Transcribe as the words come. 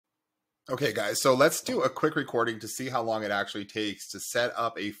Okay, guys, so let's do a quick recording to see how long it actually takes to set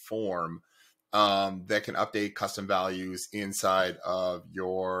up a form that can update custom values inside of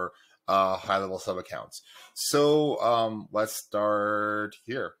your high-level sub accounts. So let's start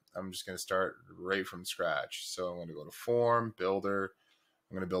here. I'm just going to start right from scratch. So I'm going to go to Form, Builder.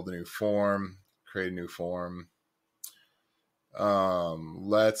 I'm going to build a new form, create a new form.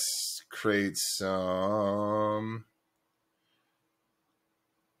 Let's create some...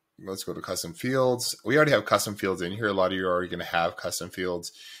 Let's go to custom fields. We already have custom fields in here. A lot of you are already going to have custom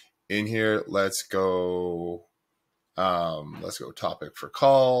fields in here. Let's go topic for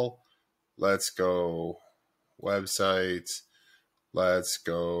call. Let's go website. Let's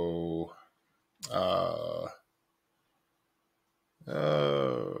go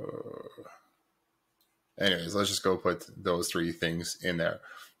anyways, let's just go put those three things in there.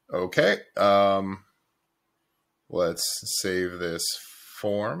 Okay. Let's save this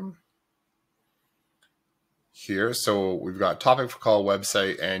form here. So we've got topic for call,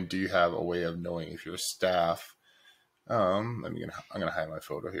 website, and do you have a way of knowing if your staff? I'm gonna hide my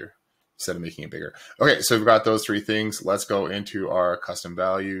photo here instead of making it bigger. Okay, so we've got those three things. Let's go into our custom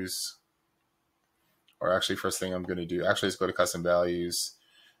values. Or actually, first thing I'm gonna do, let's go to custom values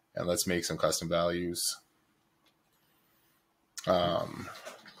and let's make some custom values.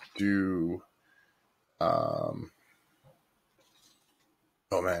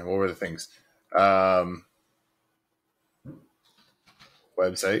 Oh man, what were the things? Website.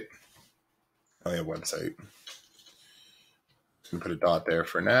 Oh yeah, website. I'm gonna put a dot there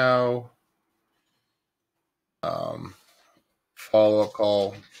for now. Follow-up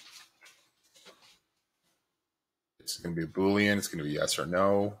call. It's gonna be a Boolean. It's gonna be yes or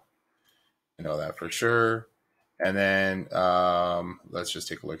no. I know that for sure. And then let's just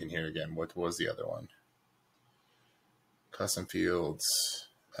take a look in here again. What was the other one? Custom fields.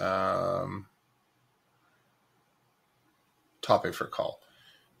 Topic for call.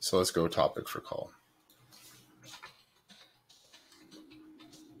 So let's go topic for call.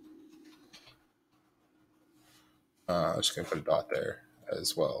 I'm just going to put a dot there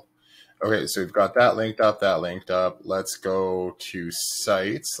as well. Okay, so we've got that linked up, Let's go to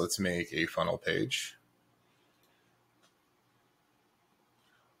sites. Let's make a funnel page.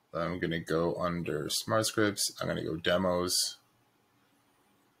 I'm going to go under Smart Scripts. I'm going to go demos.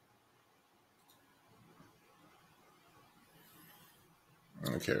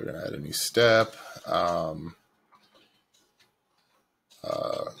 Okay, we're going to add a new step.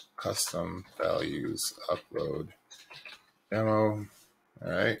 Custom values upload demo.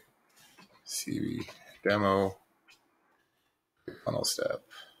 All right. CV demo. Funnel step.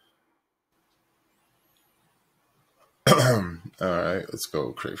 All right, let's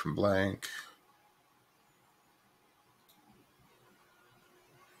go create from blank.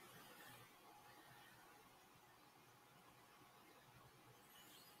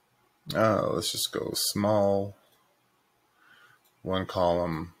 Let's just go small, one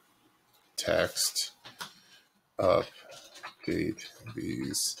column, text, update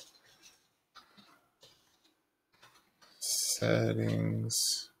these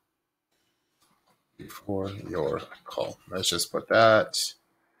settings before your call. Let's just put that.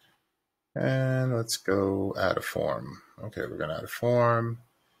 And let's go add a form. Okay, we're going to add a form.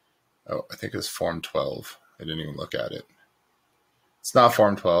 Oh, I think it's form 12. I didn't even look at it. It's not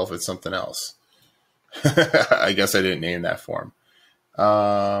form 12. It's something else. I guess I didn't name that form.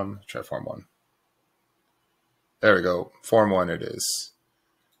 Try form 1. There we go. Form 1 it is.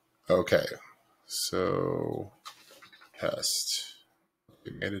 Okay. So test.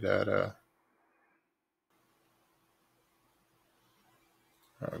 Metadata.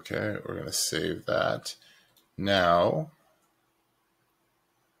 Okay, we're going to save that. Now,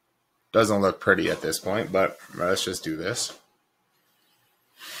 doesn't look pretty at this point, but let's just do this.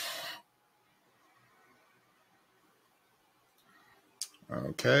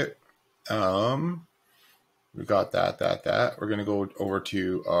 Okay. We got that. We're going to go over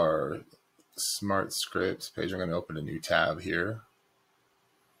to our Smart Scripts page. I'm going to open a new tab here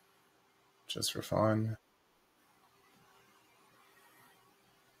just for fun.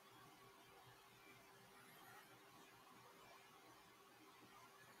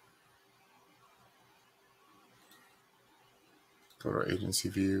 Go to our agency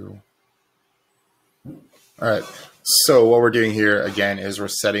view. All right. So what we're doing here again is we're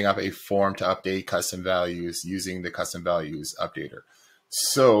setting up a form to update custom values using the custom values updater.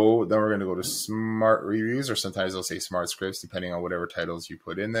 So then we're going to go to smart reviews, or sometimes they'll say smart scripts, depending on whatever titles you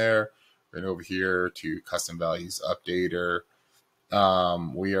put in there. We're going over here to custom values updater.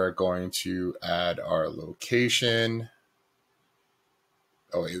 We are going to add our location.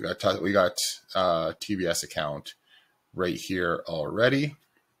 oh, we got TBS account right here already.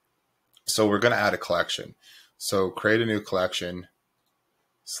 So we're going to add a collection. So create a new collection,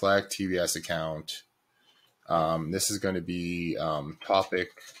 select TBS account. This is going to be topic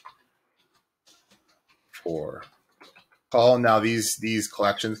for call. Now these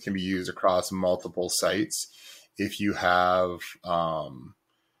collections can be used across multiple sites. If you have a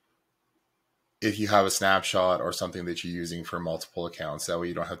snapshot or something that you're using for multiple accounts, that way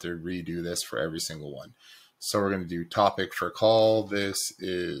you don't have to redo this for every single one. So we're going to do topic for call. This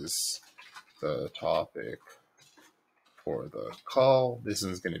is the topic for the call. This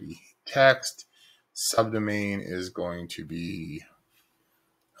is going to be text. Subdomain is going to be,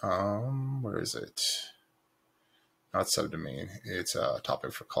 where is it? Not subdomain. It's a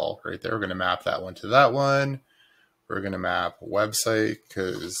topic for call right there. We're going to map that one to that one. We're going to map website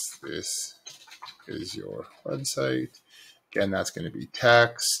because this is your website. Again, that's going to be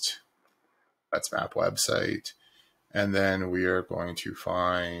text. Let's map website. And then we are going to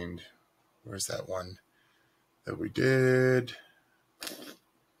find, where's that one that we did?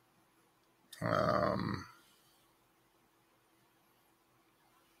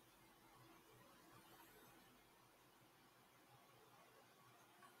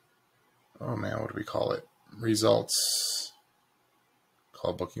 Oh man, what do we call it? Results.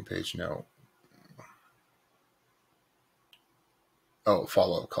 Call booking page, no. Oh,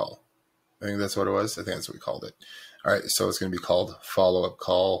 follow-up call. I think that's what it was. I think that's what we called it. All right, so it's going to be called follow-up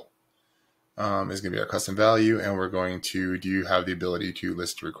call. Is going to be our custom value, and we're going to, do you have the ability to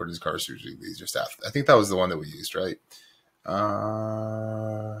list to record as cars to leads your staff? I think that was the one that we used, right?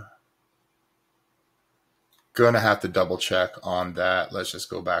 Gonna have to double check on that. Let's just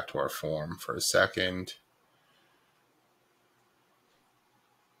go back to our form for a second.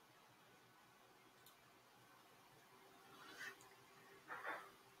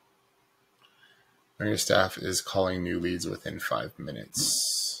 Your staff is calling new leads within 5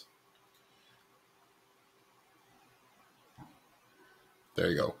 minutes. There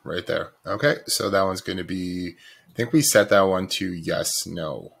you go, right there. Okay, so that one's going to be, I think we set that one to yes,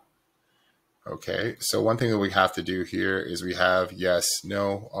 no. Okay, so one thing that we have to do here is we have yes,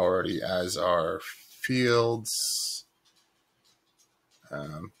 no already as our fields.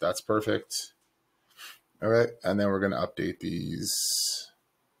 That's perfect. All right, and then we're going to update these.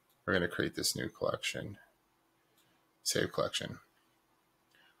 We're going to create this new collection. Save collection.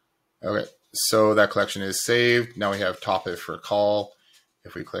 Okay, so that collection is saved. Now we have topic for call.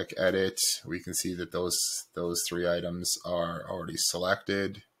 If we click edit, we can see that those 3 items are already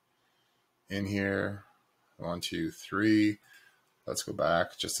selected in here. 1, 2, 3. Let's go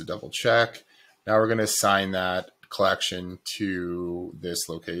back just to double check. Now we're going to assign that collection to this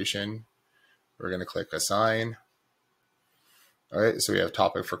location. We're going to click assign. All right, so we have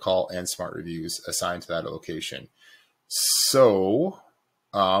topic for call and smart reviews assigned to that location. So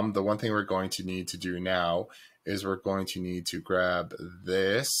the one thing we're going to need to do now is we're going to need to grab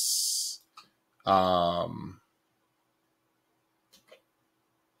this. We're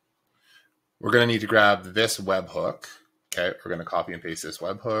going to need to grab this webhook. Okay, we're going to copy and paste this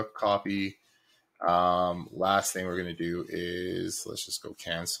webhook, copy. Last thing we're going to do is, let's just go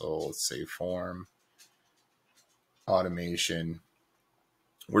cancel, let's save form, automation.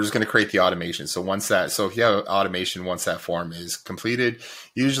 We're just going to create the automation. So if you have automation, once that form is completed,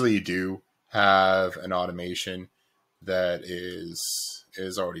 usually you do have an automation that is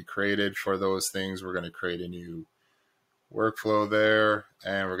already created for those things. We're going to create a new workflow there,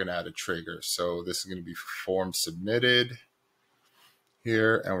 and we're going to add a trigger. So this is going to be form submitted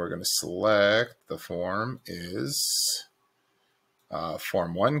here, and we're going to select the form is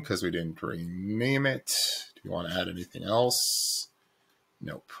form 1 because we didn't rename it. Do you want to add anything else?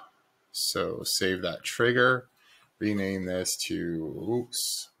 Nope. So save that trigger, rename this to,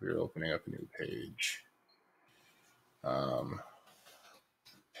 oops, we're opening up a new page.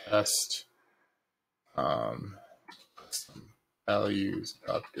 Test, custom values,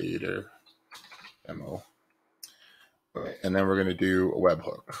 updater, demo. Okay. And then we're going to do a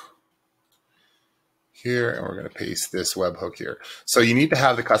webhook here, and we're going to paste this webhook here. So you need to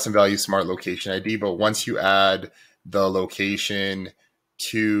have the custom value smart location ID, but once you add the location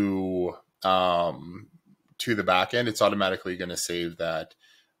to the backend, it's automatically going to save that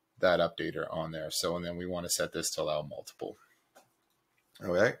updater on there. So, and then we want to set this to allow multiple.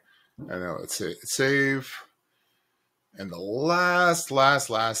 Okay, and then let's hit save. And the last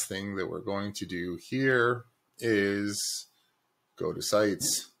thing that we're going to do here is go to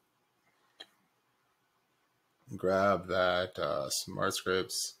sites, grab that smart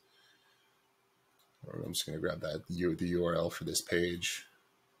scripts. I'm just going to grab that the URL for this page.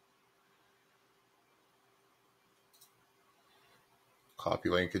 copy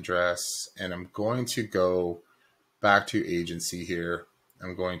link address, and I'm going to go back to agency here.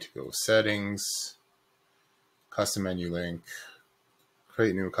 I'm going to go settings, custom menu link,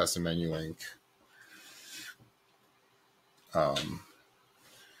 create new custom menu link.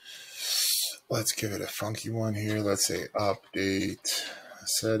 Let's give it a funky one here. Let's say update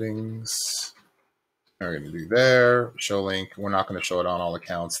settings. We're going to do there, show link. We're not going to show it on all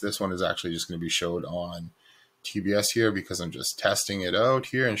accounts. This one is actually just going to be showed on TBS here because I'm just testing it out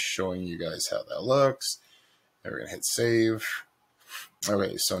here and showing you guys how that looks. And we're going to hit save.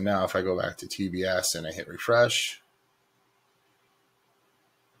 Okay, so now if I go back to TBS and I hit refresh,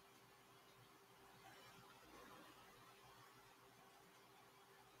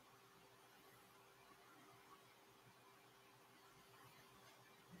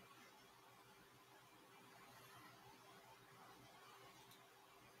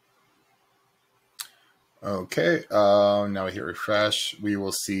 okay, now we hit refresh. We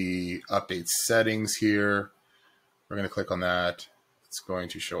will see update settings here. We're going to click on that. It's going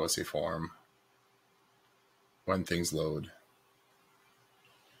to show us a form when things load.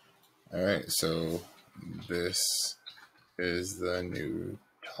 All right, so this is the new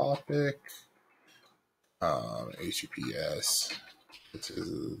topic. HTTPS. This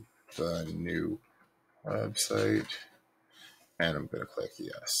is the new website. And I'm going to click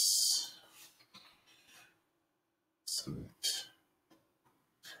yes. Submit.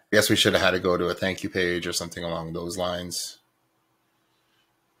 I guess we should have had to go to a thank you page or something along those lines.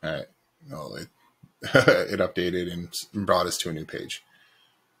 All right. Well, it updated and brought us to a new page.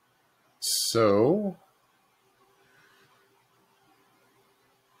 So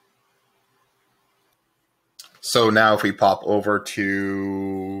now if we pop over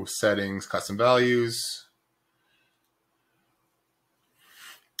to settings, custom values,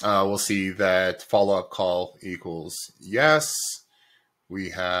 we'll see that follow-up call equals yes.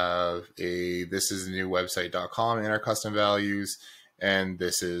 We have this is the new website.com in our custom values, and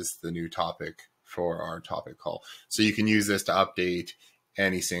this is the new topic for our topic call. So you can use this to update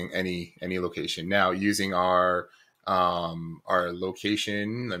any location. Now using our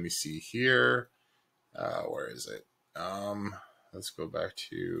location, let me see here. Where is it? Let's go back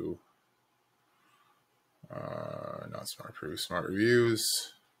to not smart proof, smart reviews.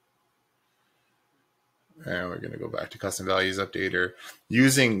 And we're going to go back to custom values updater.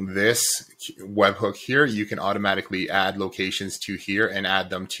 Using this webhook here, you can automatically add locations to here and add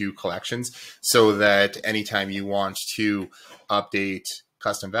them to collections so that anytime you want to update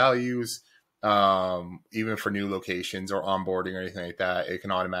custom values, even for new locations or onboarding or anything like that, it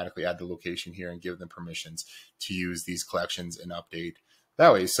can automatically add the location here and give them permissions to use these collections and update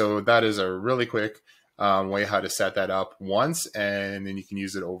that way. So that is a really quick way how to set that up once, and then you can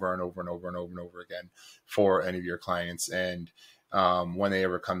use it over and over and over and over and over again for any of your clients. And when they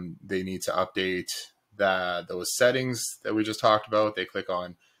ever come, they need to update those settings that we just talked about. They click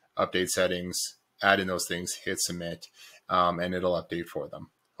on update settings, add in those things, hit submit, and it'll update for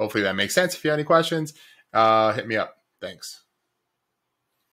them. Hopefully that makes sense. If you have any questions, hit me up. Thanks.